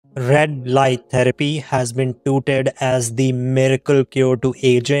Red light therapy has been touted as the miracle cure to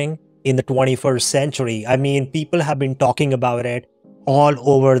aging in the 21st century. I mean, people have been talking about it all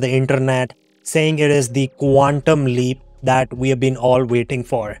over the internet, saying it is the quantum leap that we have been all waiting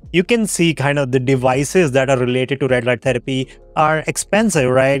for. You can see kind of the devices that are related to red light therapy are expensive,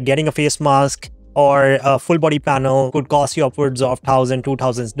 right? Getting a face mask or a full body panel could cost you upwards of $1,000,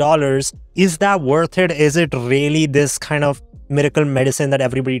 $2,000. Is that worth it? Is it really this kind of miracle medicine that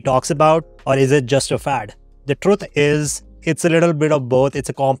everybody talks about, or is it just a fad? The truth is, it's a little bit of both. It's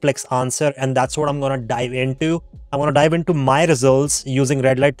a complex answer, and that's what I'm going to dive into. I'm going to dive into my results using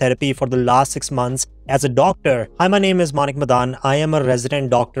red light therapy for the last 6 months as a doctor. Hi, my name is Manik Madan. I am a resident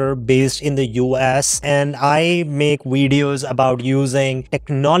doctor based in the US, and I make videos about using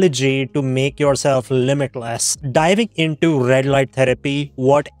technology to make yourself limitless. Diving into red light therapy,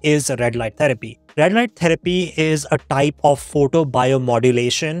 what is red light therapy? Red light therapy is a type of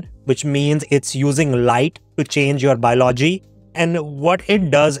photobiomodulation, which means it's using light to change your biology. And what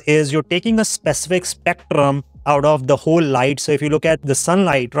it does is you're taking a specific spectrum out of the whole light. So if you look at the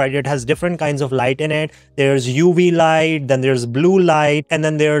sunlight, right, it has different kinds of light in it. There's UV light, then there's blue light, and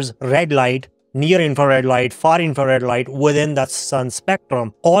then there's red light, near infrared light, far infrared light within that sun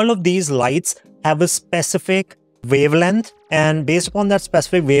spectrum. All of these lights have a specific wavelength, and based upon that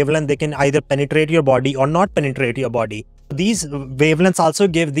specific wavelength, they can either penetrate your body or not penetrate your body. These wavelengths also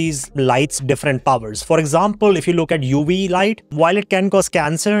give these lights different powers. For example, if you look at UV light, while it can cause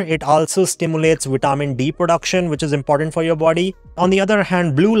cancer, it also stimulates vitamin D production, which is important for your body. On the other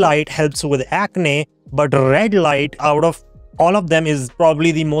hand, blue light helps with acne, but red light, out of all of them, is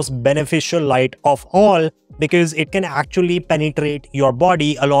probably the most beneficial light of all, because it can actually penetrate your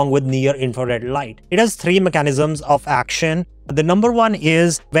body along with near infrared light. It has 3 mechanisms of action. The number one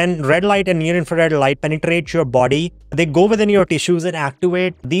is when red light and near infrared light penetrate your body, they go within your tissues and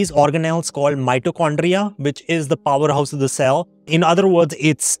activate these organelles called mitochondria, which is the powerhouse of the cell. In other words,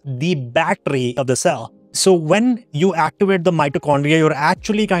 it's the battery of the cell. So when you activate the mitochondria, you're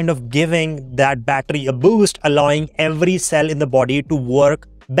actually kind of giving that battery a boost, allowing every cell in the body to work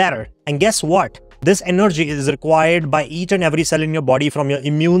better. And guess what? This energy is required by each and every cell in your body, from your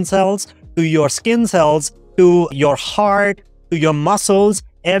immune cells to your skin cells to your heart to your muscles.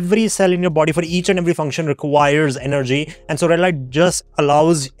 Every cell in your body for each and every function requires energy. And so red light just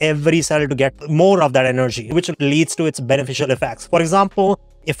allows every cell to get more of that energy, which leads to its beneficial effects. For example,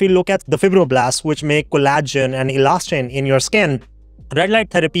 if we look at the fibroblasts, which make collagen and elastin in your skin, red light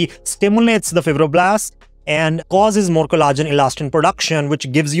therapy stimulates the fibroblasts and causes more collagen elastin production,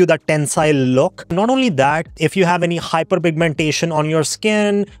 which gives you that tensile look. Not only that, if you have any hyperpigmentation on your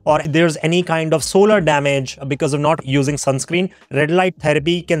skin, or there's any kind of solar damage because of not using sunscreen, red light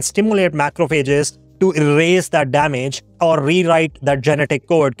therapy can stimulate macrophages to erase that damage or rewrite that genetic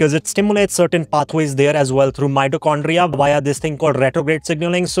code, because it stimulates certain pathways there as well through mitochondria via this thing called retrograde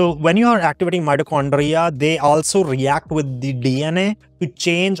signaling. So when you are activating mitochondria, they also react with the DNA to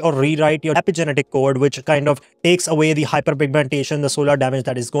change or rewrite your epigenetic code, which kind of takes away the hyperpigmentation, the solar damage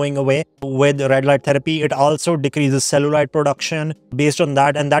that is going away. With red light therapy, it also decreases cellulite production based on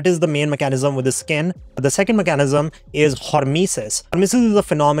that, and that is the main mechanism with the skin. The second mechanism is hormesis. Hormesis is a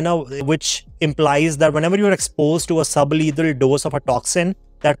phenomena which implies that whenever you are exposed to a sublethal dose of a toxin,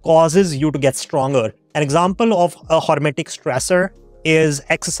 that causes you to get stronger. An example of a hormetic stressor is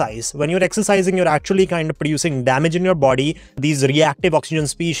exercise. When you're exercising, you're actually kind of producing damage in your body. These reactive oxygen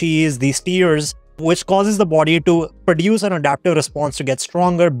species, these tears, which causes the body to produce an adaptive response to get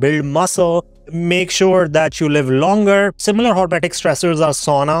stronger, build muscle, make sure that you live longer. Similar hormetic stressors are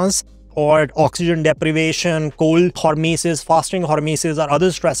saunas, or oxygen deprivation, cold hormesis, fasting hormesis are other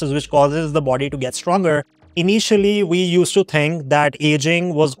stressors which causes the body to get stronger. Initially, we used to think that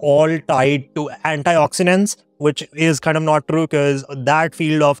aging was all tied to antioxidants, which is kind of not true, because that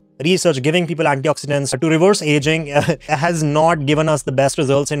field of research giving people antioxidants to reverse aging has not given us the best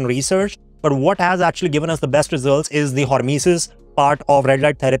results in research. But what has actually given us the best results is the hormesis part of red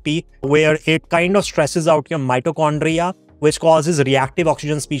light therapy, where it kind of stresses out your mitochondria, which causes reactive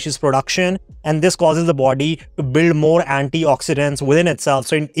oxygen species production, and this causes the body to build more antioxidants within itself.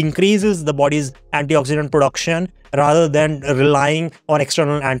 So it increases the body's antioxidant production rather than relying on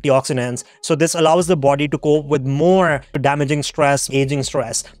external antioxidants. So this allows the body to cope with more damaging stress, aging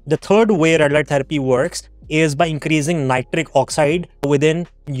stress. The third way red light therapy works is by increasing nitric oxide within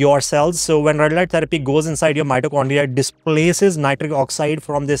your cells. So when red light therapy goes inside your mitochondria, it displaces nitric oxide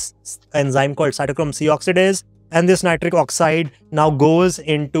from this enzyme called cytochrome C oxidase. And this nitric oxide now goes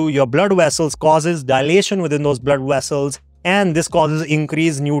into your blood vessels, causes dilation within those blood vessels, and this causes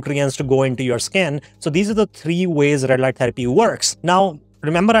increased nutrients to go into your skin. So these are the 3 ways red light therapy works. Now,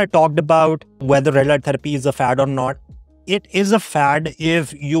 Remember I talked about whether red light therapy is a fad or not? It is a fad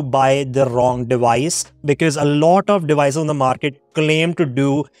if you buy the wrong device, because a lot of devices on the market claim to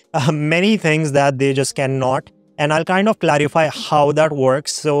do many things that they just cannot. And I'll kind of clarify how that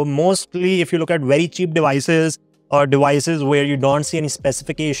works. So mostly if you look at very cheap devices or devices where you don't see any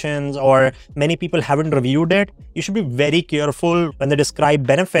specifications or many people haven't reviewed it, you should be very careful when they describe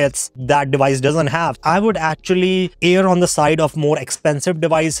benefits that device doesn't have. I would actually err on the side of more expensive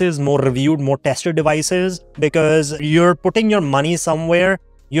devices, more reviewed, more tested devices, because you're putting your money somewhere.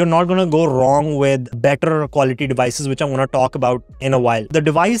 You're not going to go wrong with better quality devices, which I'm going to talk about in a while. The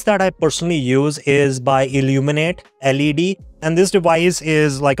device that I personally use is by Illuminate LED. And this device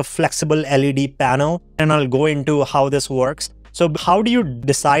is like a flexible LED panel. And I'll go into how this works. So how do you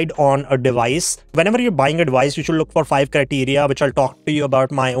decide on a device? Whenever you're buying a device, you should look for 5 criteria, which I'll talk to you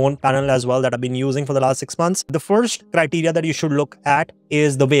about my own panel as well that I've been using for the last 6 months. The first criteria that you should look at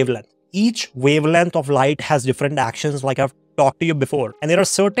is the wavelength. Each wavelength of light has different actions, like I've talked to you before. And there are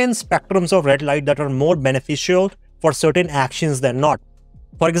certain spectrums of red light that are more beneficial for certain actions than not.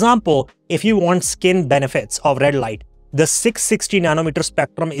 For example, if you want skin benefits of red light, the 660 nanometer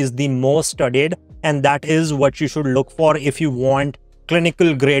spectrum is the most studied, and that is what you should look for if you want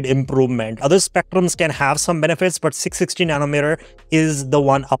clinical grade improvement. Other spectrums can have some benefits, but 660 nanometer is the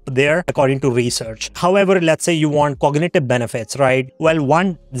one up there according to research. However, let's say you want cognitive benefits, right? Well,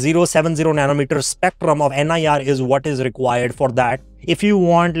 1070 nanometer spectrum of NIR is what is required for that. If you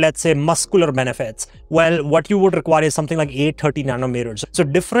want, let's say, muscular benefits, well, what you would require is something like 830 nanometers. So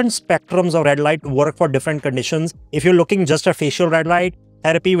different spectrums of red light work for different conditions. If you're looking just at facial red light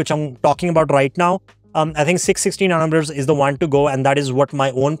therapy, which I'm talking about right now, I think 660 nanometers is the one to go, and that is what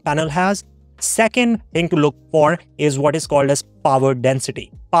my own panel has. Second thing to look for is what is called as power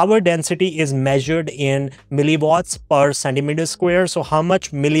density. Power density is measured in milliwatts per centimeter square. So how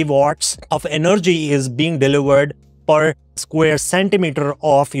much milliwatts of energy is being delivered per square centimeter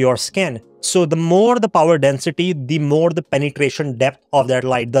of your skin. So the more the power density, the more the penetration depth of that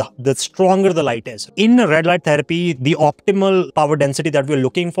light, the stronger the light is. In red light therapy, the optimal power density that we're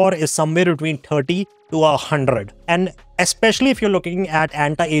looking for is somewhere between 30 to 100. And especially if you're looking at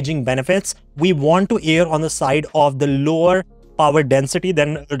anti-aging benefits, we want to err on the side of the lower power density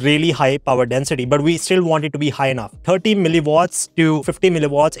than really high power density, but we still want it to be high enough. 30 milliwatts to 50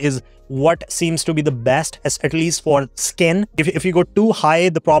 milliwatts is what seems to be the best, at least for skin. If you go too high,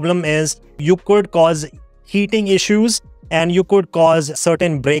 the problem is you could cause heating issues and you could cause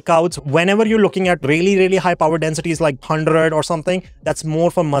certain breakouts. Whenever you're looking at really high power densities like 100 or something, that's more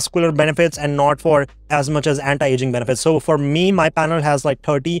for muscular benefits and not for as much as anti-aging benefits. So for me, my panel has like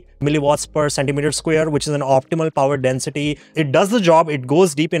 30 milliwatts per centimeter square, which is an optimal power density. It does the job, it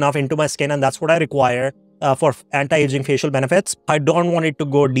goes deep enough into my skin, and that's what I require for anti-aging facial benefits. I don't want it to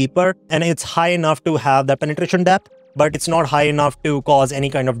go deeper, and it's high enough to have that penetration depth, but it's not high enough to cause any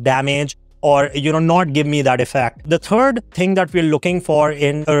kind of damage or, not give me that effect. The third thing that we're looking for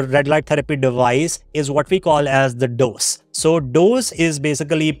in a red light therapy device is what we call as the dose. So dose is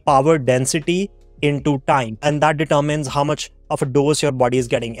basically power density into time, and that determines how much of a dose your body is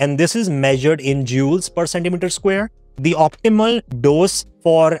getting. And this is measured in joules per centimeter square. The optimal dose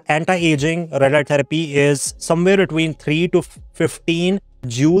for anti-aging red light therapy is somewhere between 3 to 15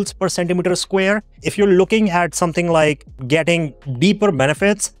 joules per centimeter square. If you're looking at something like getting deeper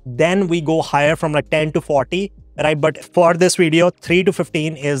benefits, then we go higher from like 10 to 40, right? But for this video, 3 to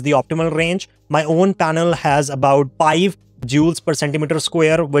 15 is the optimal range. My own panel has about 5 joules per centimeter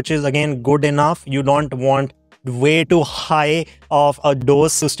square, which is again good enough. You don't want way too high of a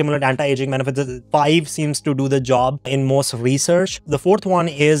dose to stimulate anti-aging benefits. 5 seems to do the job in most research. The fourth one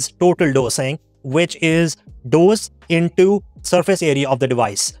is total dosing, which is dose into surface area of the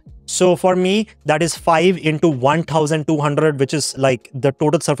device. So for me, that is 5 into 1200, which is like the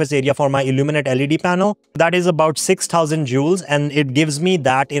total surface area for my Illuminate LED panel. That is about 6000 joules, and it gives me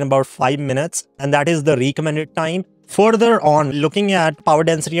that in about 5 minutes, and that is the recommended time. Further on, looking at power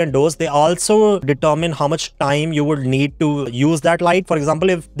density and dose, they also determine how much time you would need to use that light. For example,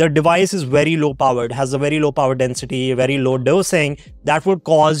 if the device is very low powered, has a very low power density, very low dosing, that would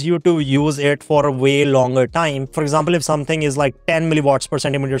cause you to use it for a way longer time. For example, if something is like 10 milliwatts per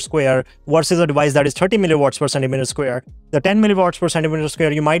centimeter square versus a device that is 30 milliwatts per centimeter square, the 10 milliwatts per centimeter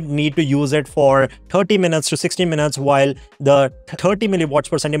square, you might need to use it for 30 minutes to 60 minutes, while the 30 milliwatts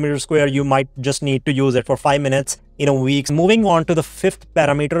per centimeter square, you might just need to use it for 5 minutes in a week. Moving on to the fifth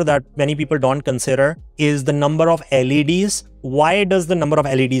parameter that many people don't consider is the number of LEDs. Why does the number of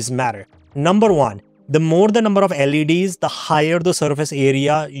LEDs matter? Number one, The more the number of LEDs, the higher the surface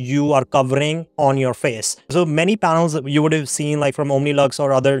area you are covering on your face. So many panels you would have seen like from OmniLux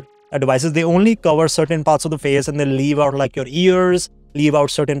or other devices, they only cover certain parts of the face and they leave out like your ears, leave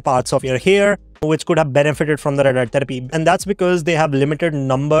out certain parts of your hair, which could have benefited from the red light therapy. And that's because they have limited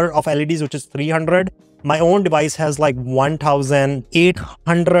number of LEDs, which is 300. My own device has like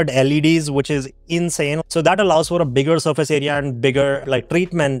 1,800 LEDs, which is insane. So that allows for a bigger surface area and bigger like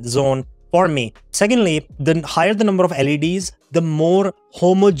treatment zone for me. Secondly, the higher the number of LEDs, the more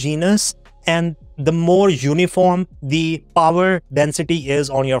homogeneous and the more uniform the power density is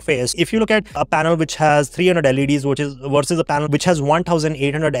on your face. If you look at a panel which has 300 LEDs, which is versus a panel which has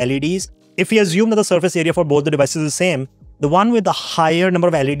 1,800 LEDs, if we assume that the surface area for both the devices is the same, the one with the higher number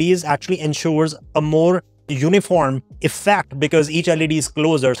of LEDs actually ensures a more uniform effect because each LED is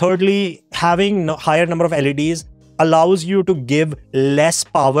closer. Thirdly, having a higher number of LEDs allows you to give less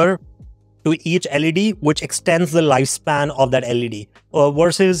power to each LED, which extends the lifespan of that LED.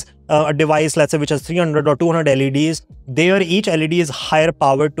 Versus a device, let's say, which has 300 or 200 LEDs, there each LED is higher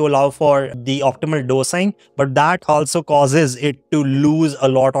power to allow for the optimal dosing, but that also causes it to lose a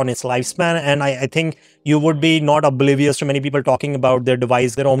lot on its lifespan. And I think you would be not oblivious to many people talking about their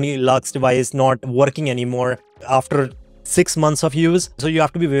device, their OmniLux device not working anymore after 6 months of use. So you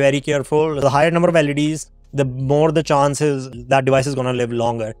have to be very careful. The higher number of LEDs, the more the chances that device is going to live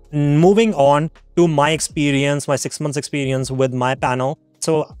longer. Moving on to my experience, my 6 months experience with my panel.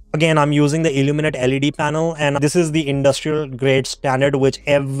 So again, I'm using the Illuminate LED panel, and this is the industrial grade standard which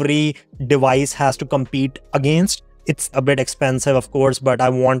every device has to compete against. It's a bit expensive, of course, but I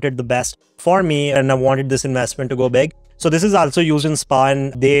wanted the best for me and I wanted this investment to go big. So this is also used in spa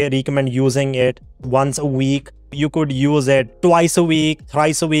and they recommend using it once a week. You could use it twice a week,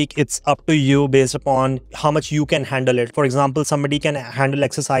 thrice a week. It's up to you based upon how much you can handle it. For example, somebody can handle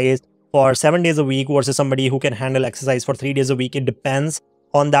exercise for 7 days a week versus somebody who can handle exercise for 3 days a week. It depends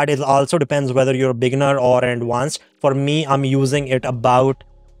on that. It also depends whether you're a beginner or advanced. For me, I'm using it about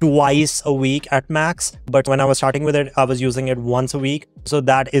twice a week at max. But when I was starting with it, I was using it once a week. So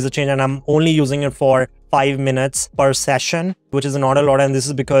that is a change, and I'm only using it for 5 minutes per session, which is not a lot. And this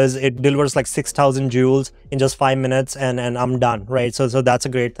is because it delivers like 6,000 joules in just 5 minutes and I'm done, right? So that's a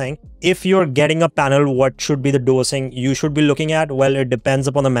great thing. If you're getting a panel, what should be the dosing you should be looking at? Well, it depends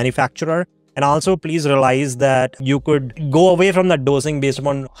upon the manufacturer. And also please realize that you could go away from that dosing based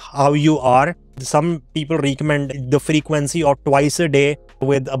upon how you are. Some people recommend the frequency of twice a day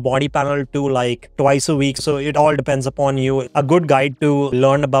with a body panel to like twice a week. So it all depends upon you. A good guide to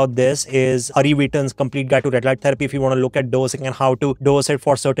learn about this is Ari Wheaton's Complete Guide to Red Light Therapy if you want to look at dosing and how to dose it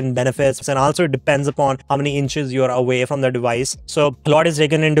for certain benefits. And also it depends upon how many inches you're away from the device. So a lot is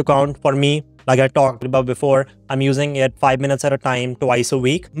taken into account. For me, like I talked about before, I'm using it 5 minutes at a time, twice a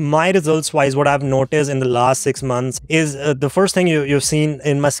week. My results wise, what I've noticed in the last 6 months is the first thing you've seen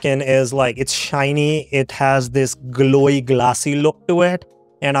in my skin is like it's shiny. It has this glowy, glassy look to it.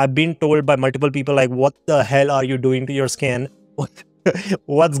 And I've been told by multiple people like, what the hell are you doing to your skin?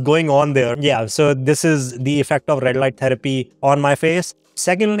 What's going on there? Yeah, so this is the effect of red light therapy on my face.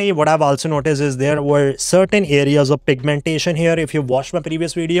 Secondly, what I've also noticed is there were certain areas of pigmentation here. If you watched my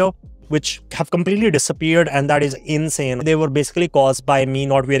previous video, which have completely disappeared, and that is insane. They were basically caused by me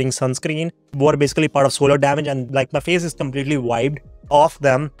not wearing sunscreen, were basically part of solar damage, and like my face is completely wiped off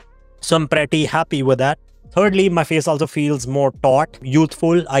them. So I'm pretty happy with that. Thirdly, my face also feels more taut,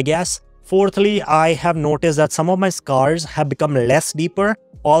 youthful, I guess. Fourthly, I have noticed that some of my scars have become less deeper,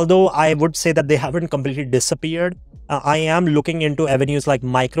 although I would say that they haven't completely disappeared. I am looking into avenues like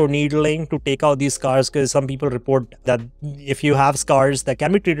microneedling to take out these scars, because some people report that if you have scars that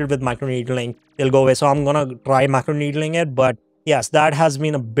can be treated with microneedling, they'll go away. So I'm gonna try microneedling it. But yes, that has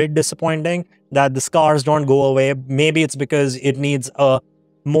been a bit disappointing that the scars don't go away. Maybe it's because it needs a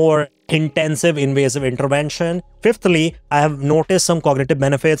more intensive invasive intervention. Fifthly, I have noticed some cognitive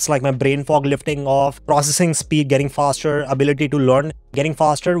benefits like my brain fog lifting off, processing speed getting faster, ability to learn getting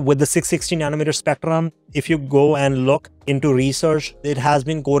faster with the 660 nanometer spectrum. If you go and look into research, it has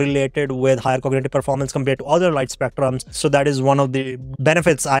been correlated with higher cognitive performance compared to other light spectrums. So that is one of the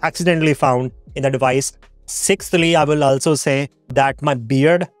benefits I accidentally found in the device. Sixthly, I will also say that my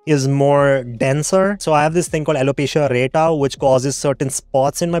beard is more denser. So I have this thing called alopecia areata, which causes certain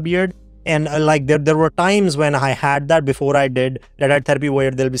spots in my beard. And like there were times when I had that before I did red light therapy, where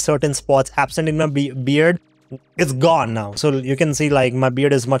there'll be certain spots absent in my beard. It's gone now. So you can see like my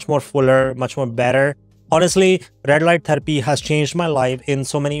beard is much more fuller, much more better. Honestly, red light therapy has changed my life in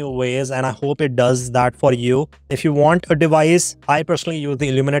so many ways, and I hope it does that for you. If you want a device, I personally use the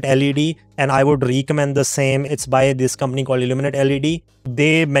Illuminate LED, and I would recommend the same. It's by this company called Illuminate LED.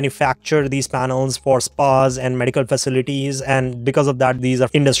 They manufacture these panels for spas and medical facilities, and because of that, these are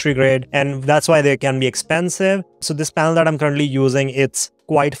industry grade, and that's why they can be expensive. So this panel that I'm currently using, it's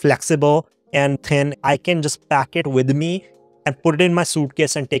quite flexible and thin. I can just pack it with me and put it in my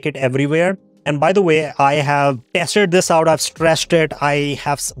suitcase and take it everywhere. And by the way, I have tested this out. I've stretched it. I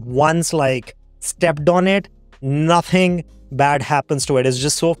have once like stepped on it. Nothing bad happens to it. It's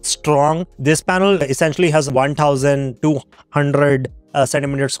just so strong. This panel essentially has 1,200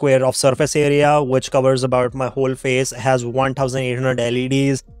 centimeter square of surface area, which covers about my whole face. It has 1,800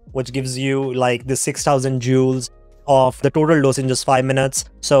 LEDs, which gives you like the 6,000 joules of the total dose in just 5 minutes.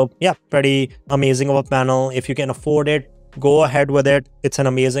 So yeah, pretty amazing of a panel. If you can afford it, go ahead with it. It's an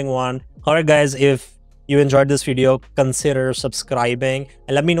amazing one. All right, guys, if you enjoyed this video, consider subscribing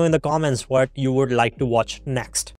and let me know in the comments what you would like to watch next.